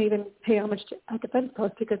you can't even pay homage at the fence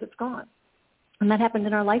post because it's gone. And that happened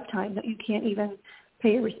in our lifetime, that you can't even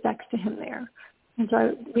pay your respects to him there. And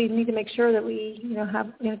so we need to make sure that we,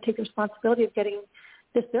 take the responsibility of getting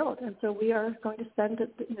this built. And so we are going to spend,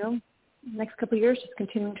 the next couple of years just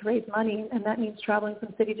continuing to raise money, and that means traveling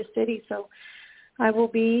from city to city. So I will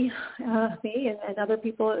be, me and other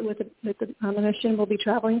people with the mission will be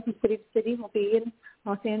traveling from city to city. We'll be in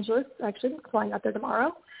Los Angeles, actually flying out there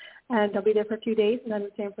tomorrow, and I'll be there for a few days, and then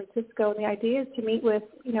in San Francisco. And the idea is to meet with,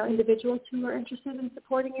 individuals who are interested in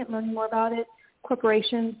supporting it, learning more about it,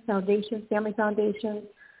 corporations, foundations, family foundations,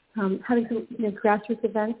 having some grassroots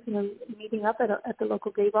events, meeting up at the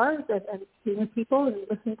local gay bars and meeting with people and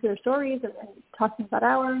listening to their stories and talking about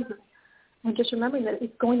ours, and just remembering that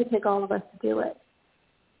it's going to take all of us to do it.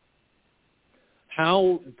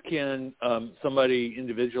 How can somebody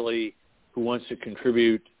individually who wants to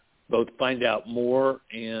contribute both find out more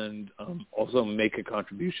and also make a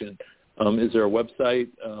contribution? Is there a website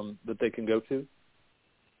that they can go to?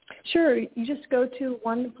 Sure. You just go to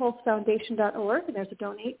onePULSEFoundation.org, and there's a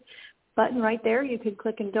donate button right there. You can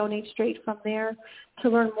click and donate straight from there. To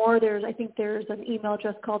learn more, there's an email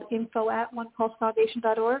address called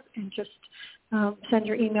info@onepulsefoundation.org, and just send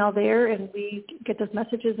your email there, and we get those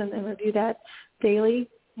messages and review that daily,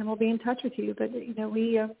 and we'll be in touch with you. But,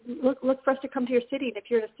 we look for us to come to your city, and if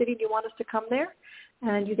you're in a city and you want us to come there,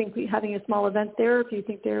 and you think having a small event there, if you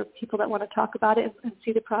think there are people that want to talk about it and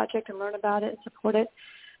see the project and learn about it and support it,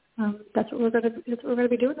 that's what we're going to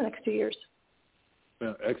be doing the next 2 years.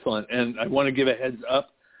 Yeah, excellent. And I want to give a heads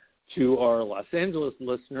up to our Los Angeles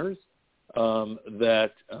listeners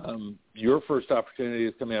that your first opportunity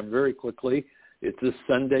is coming up very quickly. It's this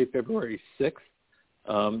Sunday, February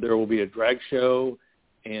 6th. There will be a drag show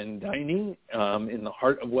and dining in the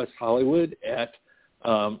heart of West Hollywood at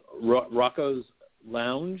Rocco's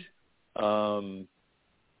Lounge, and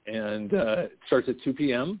it starts at 2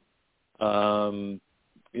 p.m.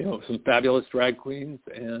 Some fabulous drag queens,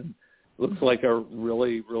 and looks like a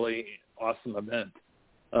really, really awesome event.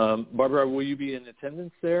 Barbara, will you be in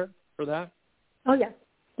attendance there for that? Oh, yeah.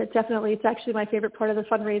 Definitely. It's actually my favorite part of the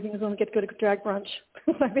fundraising is when we get to go to drag brunch.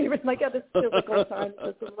 My favorite. My God, this feels like old time.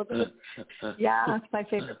 Yeah, it's my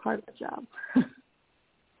favorite part of the job.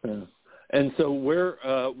 Yeah. And so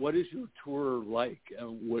what is your tour like?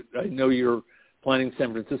 I know you're planning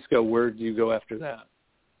San Francisco. Where do you go after that?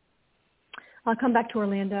 I'll come back to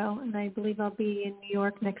Orlando, and I believe I'll be in New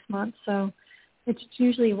York next month. So it's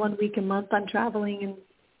usually 1 week a month I'm traveling, and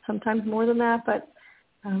sometimes more than that, but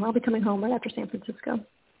I'll be coming home right after San Francisco.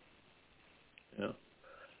 Yeah.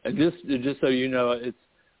 And just so you know,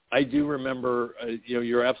 I do remember,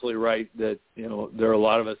 you're absolutely right that, there are a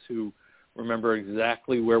lot of us who remember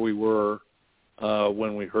exactly where we were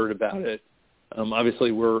when we heard about it.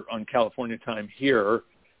 Obviously, we're on California time here,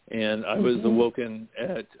 and I was awoken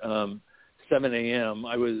at 7 a.m.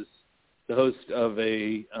 I was the host of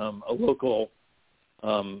a local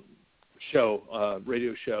show,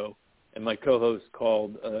 radio show, and my co-host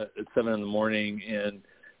called at 7 in the morning, and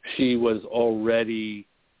she was already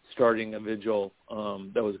starting a vigil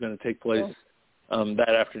that was going to take place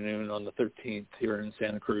that afternoon on the 13th here in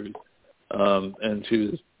Santa Cruz. And she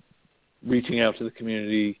was reaching out to the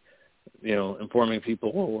community, informing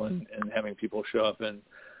people and having people show up. And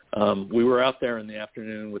we were out there in the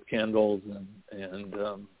afternoon with candles and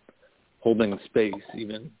holding space,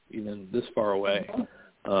 even this far away.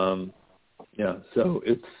 So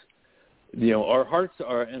it's, our hearts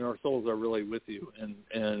are and our souls are really with you,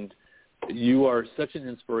 and you are such an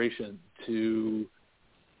inspiration to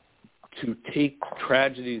take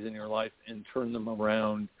tragedies in your life and turn them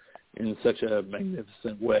around in such a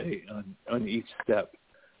magnificent way on each step,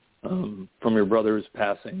 from your brother's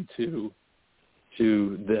passing to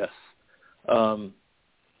this.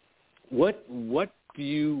 What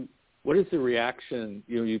is the reaction?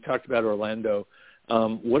 You talked about Orlando.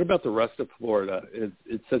 What about the rest of Florida?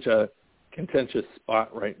 It's such a contentious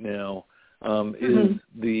spot right now. Is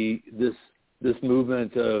this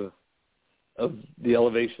movement of the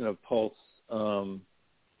elevation of Pulse,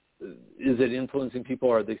 is it influencing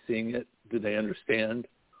people? Are they seeing it? Do they understand?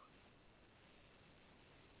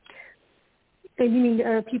 You mean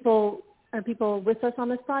are people with us on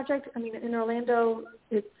this project? I mean, in Orlando,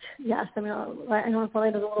 yes. I mean, I don't know if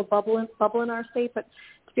Orlando's a little bubble in our state, but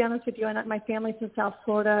to be honest with you, my family's in South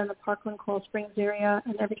Florida in the Parkland, Coral Springs area,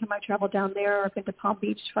 and every time I travel down there or I've been to Palm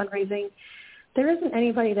Beach fundraising, there isn't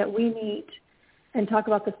anybody that we meet and talk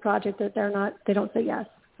about this project that they don't say yes,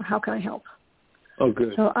 or how can I help? Oh,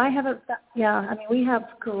 good. So we have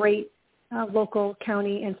great local,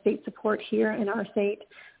 county, and state support here in our state.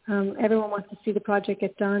 Everyone wants to see the project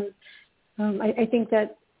get done. I think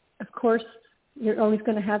that, of course, you're always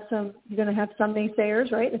going to have some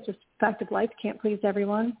naysayers, right? It's just a fact of life. Can't please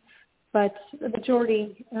everyone. But the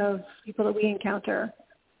majority of people that we encounter,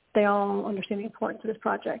 they all understand the importance of this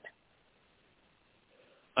project.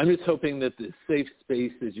 I'm just hoping that the safe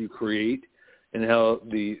space that you create and how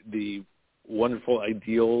the wonderful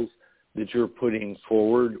ideals that you're putting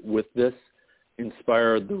forward with this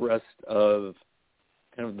inspire the rest of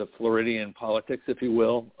kind of the Floridian politics, if you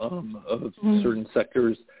will, of certain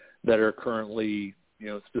sectors that are currently,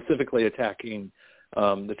 specifically attacking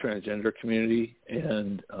the transgender community.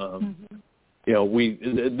 And,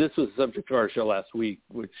 this was subject to our show last week,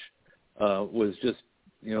 which was just,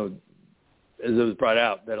 as it was brought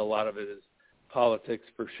out, that a lot of it is politics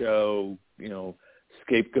for show,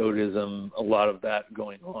 scapegoatism, a lot of that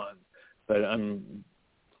going on. But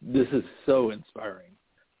this is so inspiring,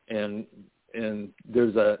 and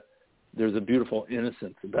there's a beautiful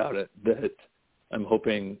innocence about it that I'm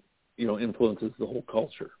hoping influences the whole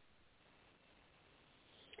culture.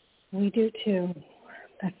 We do too.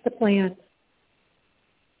 That's the plan.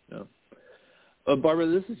 Yeah. Barbara,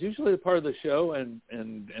 this is usually a part of the show, and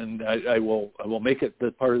I will make it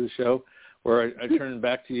the part of the show where I turn it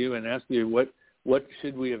back to you and ask you what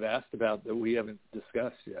should we have asked about that we haven't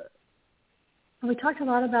discussed yet. We talked a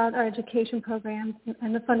lot about our education programs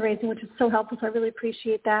and the fundraising, which is so helpful, so I really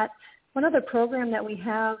appreciate that. One other program that we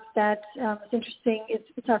have that is interesting is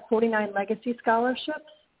it's our 49 Legacy Scholarships.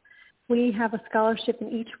 We have a scholarship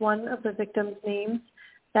in each one of the victims' names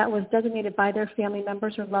that was designated by their family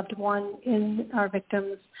members or loved one in our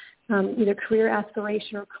victims' either career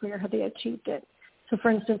aspiration or career how they achieved it. So, for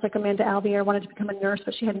instance, like Amanda Albier wanted to become a nurse,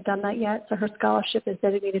 but she hadn't done that yet, so her scholarship is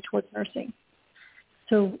designated towards nursing.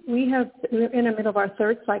 So we're in the middle of our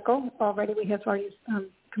third cycle already. We have already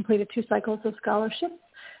completed 2 cycles of scholarships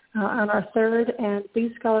on our third, and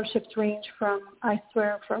these scholarships range from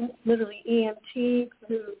literally EMT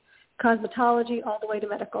through cosmetology all the way to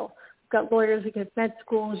medical. We've got lawyers, we have med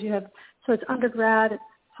schools, so it's undergrad, it's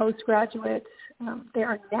postgraduate. There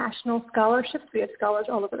are national scholarships. We have scholars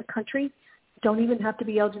all over the country. Don't even have to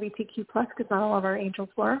be LGBTQ+, because not all of our angels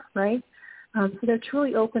were, right? So they're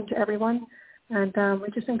truly open to everyone. And we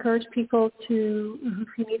just encourage people to, if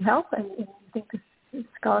you need help and you think this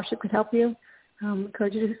scholarship could help you,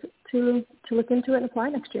 encourage you to look into it and apply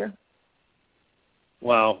next year.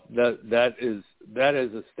 Wow, that is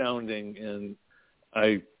astounding, and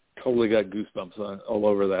I totally got goosebumps all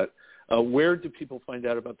over that. Where do people find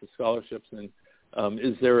out about the scholarships, and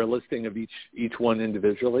Is there a listing of each one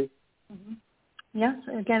individually? Mm-hmm. Yes.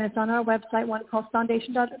 Again, it's on our website,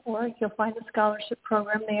 onePULSEfoundation.org. You'll find the scholarship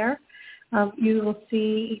program there. You will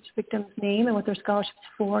see each victim's name and what their scholarship's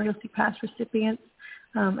for. You'll see past recipients.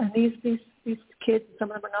 And these kids,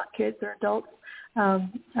 some of them are not kids, they're adults,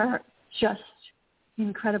 are just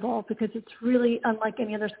incredible because it's really unlike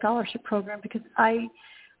any other scholarship program because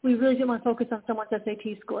we really didn't want to focus on someone's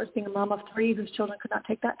SAT scores. Being a mom of 3 whose children could not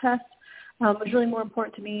take that test, it was really more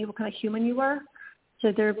important to me what kind of human you were.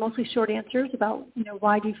 So they're mostly short answers about,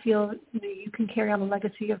 why do you feel you can carry on the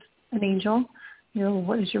legacy of an angel?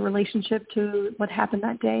 What is your relationship to what happened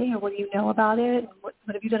that day, or what do you know about it? What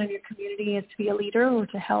have you done in your community as to be a leader or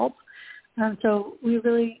to help? So we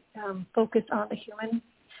really focus on the human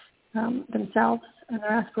themselves and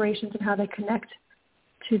their aspirations and how they connect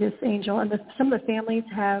to this angel. And some of the families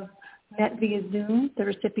have met via Zoom, the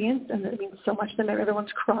recipients, and it means so much to them.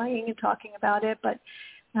 Everyone's crying and talking about it, but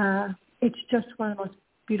it's just one of the most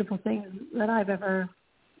beautiful things that I've ever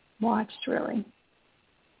watched, really.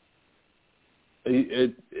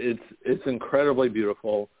 It's incredibly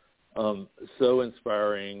beautiful, so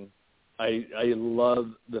inspiring. I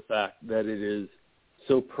love the fact that it is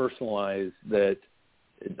so personalized that,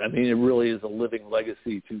 it really is a living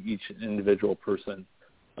legacy to each individual person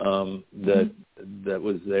that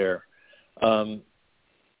was there. I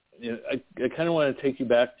kind of want to take you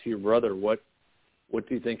back to your brother. What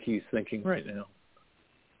do you think he's thinking right now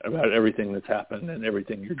about everything that's happened and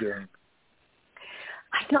everything you're doing?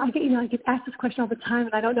 I get asked this question all the time,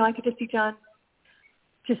 and I don't know. I could just see John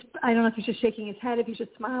I don't know if he's just shaking his head, if he's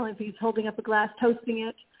just smiling, if he's holding up a glass, toasting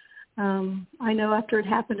it. I know after it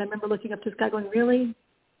happened, I remember looking up to this guy going, really?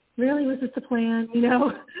 Really? Was this the plan?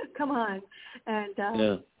 Come on.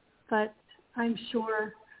 And but I'm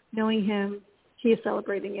sure, knowing him, he is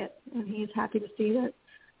celebrating it, and he is happy to see that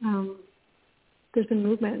there's been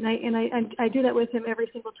movement. And I do that with him every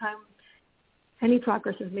single time any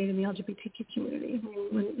progress is made in the LGBTQ community.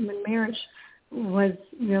 When marriage was,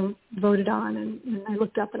 voted on, and I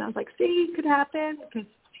looked up and I was like, see, it could happen, because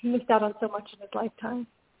he missed out on so much in his lifetime.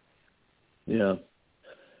 Yeah.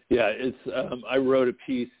 It's I wrote a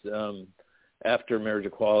piece after marriage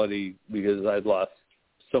equality because I'd lost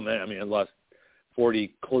so many. I lost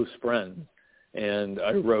 40 close friends, and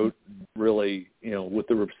I wrote really, with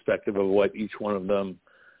the perspective of what each one of them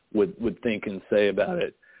would think and say about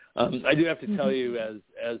it. I do have to tell you, as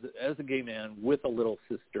a gay man with a little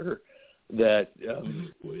sister, that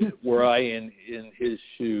were I in his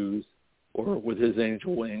shoes or with his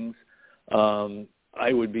angel wings,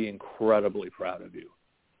 I would be incredibly proud of you.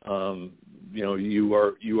 You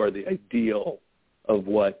are the ideal of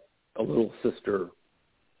what a little sister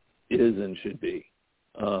is and should be.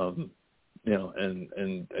 And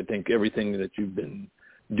I think everything that you've been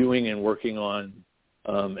doing and working on,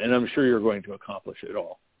 and I'm sure you're going to accomplish it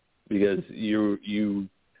all, because your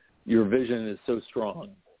vision is so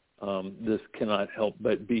strong. This cannot help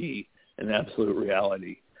but be an absolute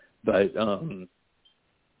reality. But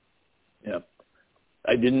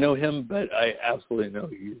I didn't know him, but I absolutely know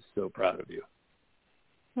he is so proud of you.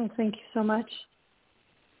 Well, thank you so much.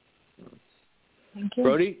 Thank you.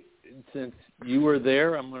 Brody, since you were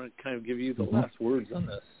there, I'm going to kind of give you the last words on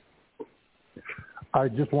this. I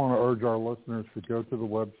just want to urge our listeners to go to the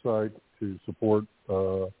website to support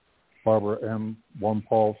Barbara M.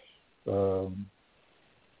 onePULSE.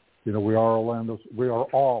 We are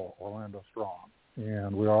all Orlando Strong,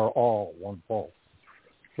 and we are all onePULSE.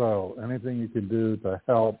 So anything you can do to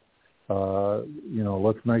help,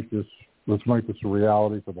 let's make this a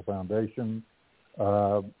reality for the foundation,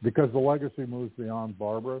 because the legacy moves beyond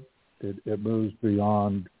Barbara. It moves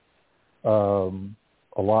beyond a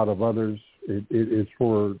lot of others. It's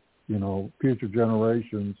for future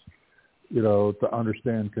generations, to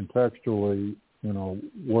understand contextually,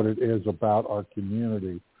 what it is about our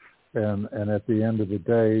community, and at the end of the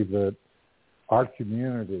day, that our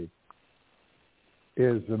community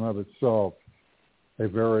is in of itself a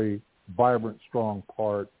very vibrant, strong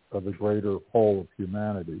part of the greater whole of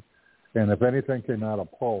humanity. And if anything came out of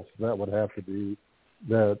Pulse, that would have to be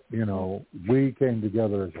that, we came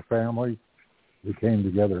together as a family, we came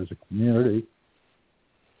together as a community,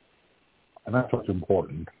 and that's what's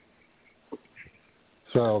important.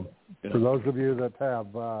 So for those of you that have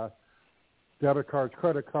debit cards,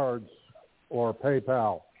 credit cards, or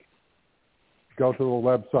PayPal, go to the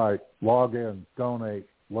website, log in, donate.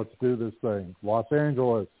 Let's do this thing. Los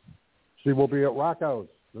Angeles, she will be at Rocco's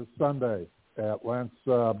this Sunday at Lance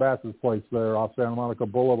Bass's place there off Santa Monica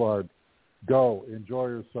Boulevard. Go, enjoy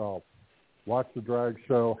yourself, watch the drag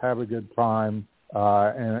show, have a good time,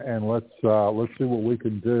 and let's see what we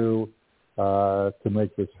can do to to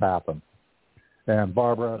make this happen. And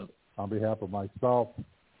Barbara, on behalf of myself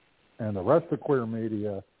and the rest of queer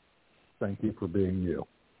media, thank you for being you.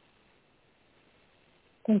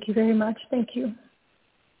 Thank you very much. Thank you.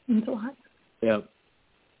 Means a lot. Yeah.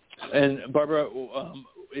 And Barbara,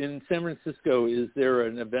 in San Francisco, is there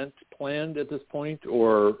an event planned at this point,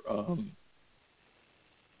 or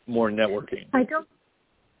more networking?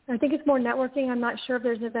 I think it's more networking. I'm not sure if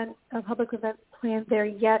there's a public event planned there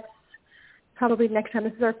yet. Probably next time.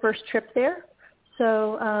 This is our first trip there,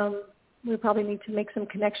 so we probably need to make some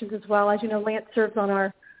connections as well. As you know, Lance serves on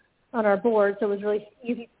our board, so it was really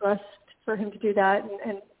easy for him to do that.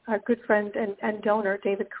 And our good friend and donor,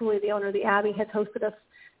 David Cooley, the owner of the Abbey, has hosted us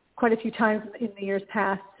quite a few times in the years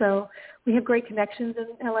past. So we have great connections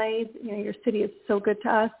in LA. You know, your city is so good to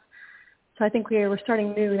us. So I think we're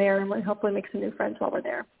starting new there, and we'll hopefully make some new friends while we're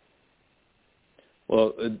there.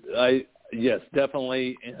 Well, yes,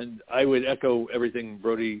 definitely. And I would echo everything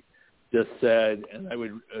Brody just said, and I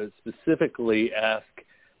would specifically ask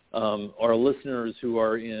our listeners who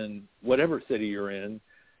are in whatever city you're in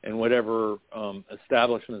and whatever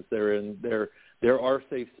establishments they're in, there are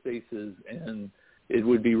safe spaces, and it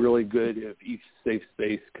would be really good if each safe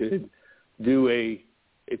space could do a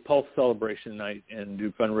Pulse celebration night and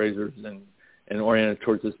do fundraisers and orient it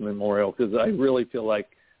towards this memorial, because I really feel like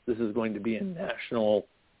this is going to be a national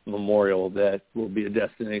memorial that will be a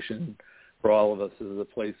destination for all of us. As a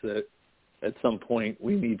place that at some point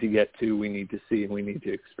we need to get to, we need to see, and we need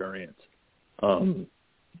to experience.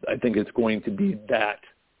 I think it's going to be that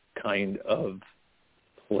kind of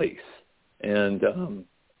place. And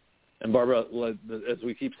Barbara, as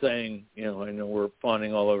we keep saying, you know, I know we're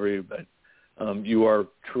fawning all over you, but you are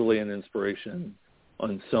truly an inspiration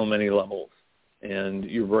on so many levels. And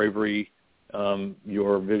your bravery,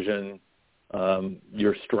 your vision,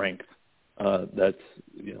 your strength, that's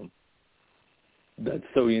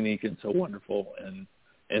so unique and so wonderful and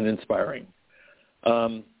inspiring.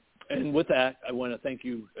 And with that, I want to thank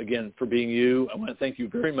you again for being you. I want to thank you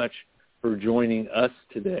very much for joining us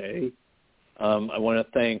today. I want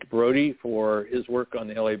to thank Brody for his work on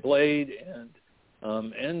the LA Blade, and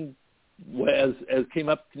as came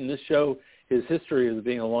up in this show, his history as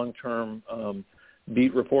being a long-term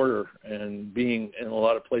beat reporter and being in a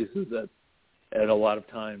lot of places at a lot of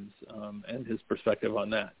times, and his perspective on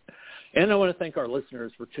that. And I want to thank our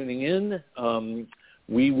listeners for tuning in.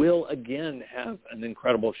 We will again have an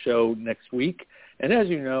incredible show next week. And as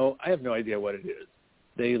you know, I have no idea what it is.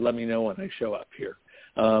 They let me know when I show up here.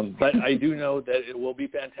 But I do know that it will be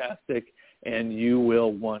fantastic, and you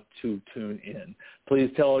will want to tune in.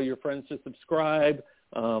 Please tell all your friends to subscribe.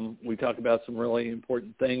 We talk about some really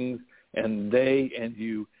important things, and they and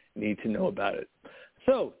you need to know about it.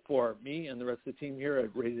 So for me and the rest of the team here at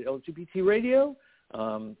Rated LGBT Radio,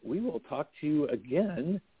 we will talk to you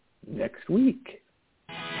again next week.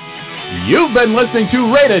 You've been listening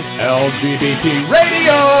to Rated LGBT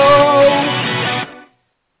Radio!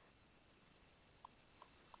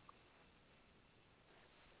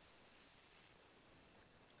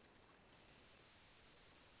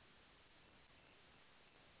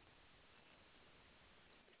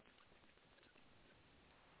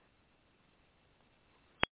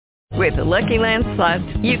 With the Lucky Land Slots,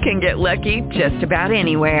 you can get lucky just about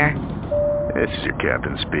anywhere. This is your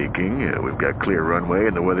captain speaking. We've got clear runway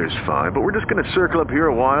and the weather's fine, but we're just going to circle up here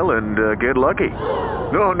a while and get lucky.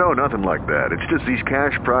 No, nothing like that. It's just these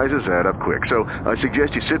cash prizes add up quick. So I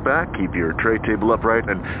suggest you sit back, keep your tray table upright,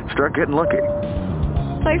 and start getting lucky.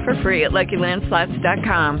 Play for free at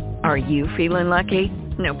LuckyLandSlots.com. Are you feeling lucky?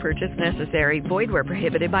 No purchase necessary. Void where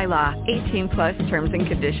prohibited by law. 18+ terms and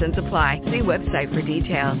conditions apply. See website for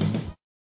details.